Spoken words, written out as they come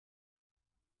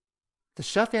The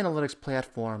Chef Analytics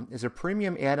platform is a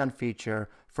premium add-on feature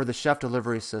for the Chef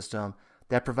delivery system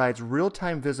that provides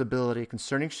real-time visibility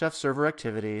concerning Chef server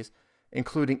activities,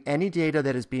 including any data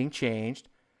that is being changed,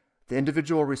 the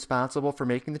individual responsible for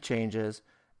making the changes,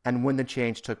 and when the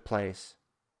change took place.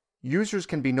 Users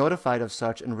can be notified of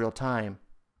such in real time.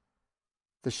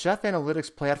 The Chef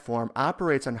Analytics platform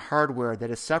operates on hardware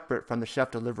that is separate from the Chef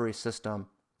delivery system.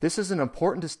 This is an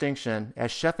important distinction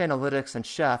as Chef Analytics and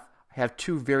Chef have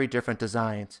two very different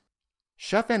designs.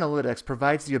 Chef Analytics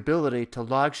provides the ability to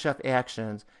log Chef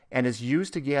actions and is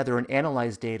used to gather and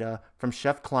analyze data from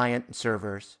Chef client and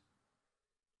servers.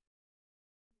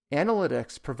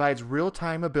 Analytics provides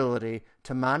real-time ability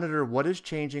to monitor what is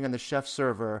changing on the Chef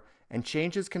server, and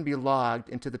changes can be logged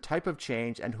into the type of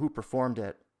change and who performed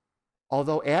it.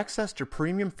 Although access to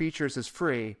premium features is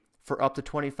free for up to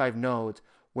 25 nodes,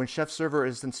 when Chef server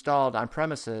is installed on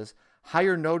premises,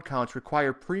 higher node counts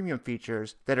require premium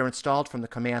features that are installed from the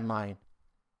command line.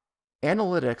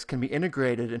 Analytics can be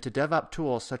integrated into DevOps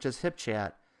tools such as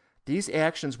HipChat. These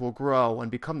actions will grow and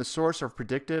become the source of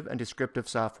predictive and descriptive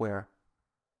software.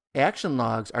 Action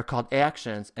logs are called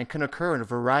actions and can occur in a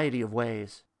variety of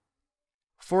ways.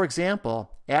 For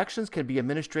example, actions can be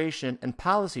administration and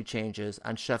policy changes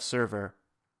on Chef server.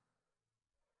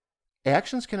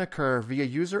 Actions can occur via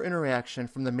user interaction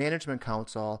from the management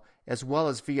console as well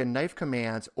as via knife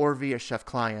commands or via Chef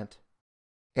client.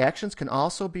 Actions can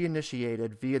also be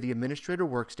initiated via the administrator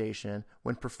workstation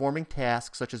when performing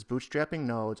tasks such as bootstrapping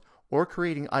nodes or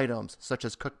creating items such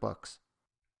as cookbooks.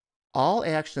 All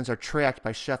actions are tracked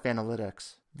by Chef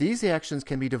Analytics. These actions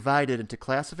can be divided into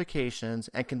classifications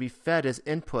and can be fed as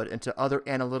input into other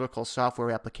analytical software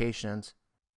applications.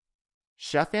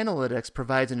 Chef Analytics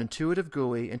provides an intuitive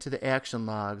GUI into the action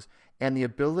logs and the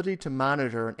ability to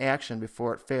monitor an action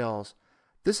before it fails.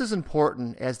 This is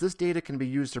important as this data can be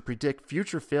used to predict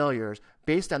future failures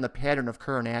based on the pattern of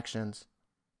current actions.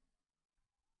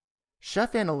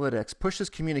 Chef Analytics pushes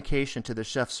communication to the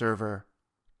Chef server.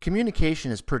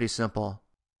 Communication is pretty simple.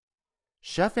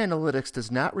 Chef Analytics does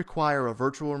not require a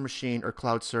virtual machine or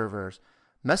cloud servers.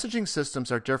 Messaging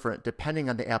systems are different depending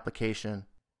on the application.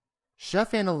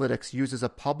 Chef Analytics uses a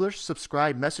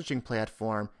publish-subscribe messaging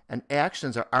platform, and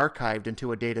actions are archived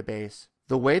into a database.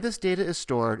 The way this data is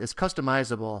stored is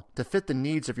customizable to fit the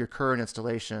needs of your current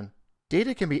installation.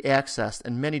 Data can be accessed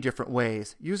in many different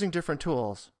ways using different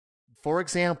tools. For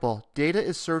example, data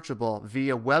is searchable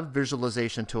via web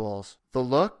visualization tools. The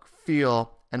look,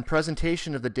 feel, and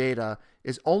presentation of the data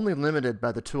is only limited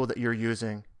by the tool that you're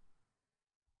using.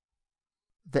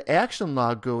 The Action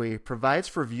Log GUI provides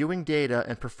for viewing data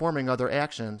and performing other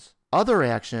actions. Other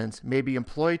actions may be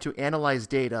employed to analyze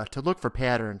data to look for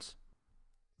patterns.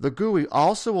 The GUI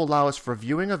also allows for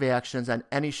viewing of actions on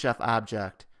any Chef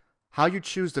object. How you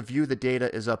choose to view the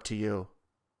data is up to you.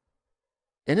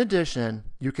 In addition,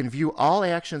 you can view all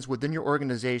actions within your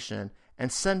organization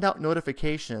and send out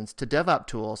notifications to DevOps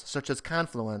tools such as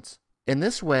Confluence. In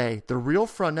this way, the real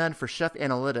front end for Chef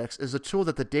Analytics is the tool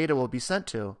that the data will be sent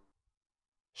to.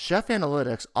 Chef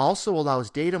Analytics also allows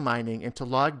data mining into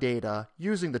log data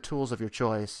using the tools of your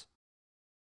choice.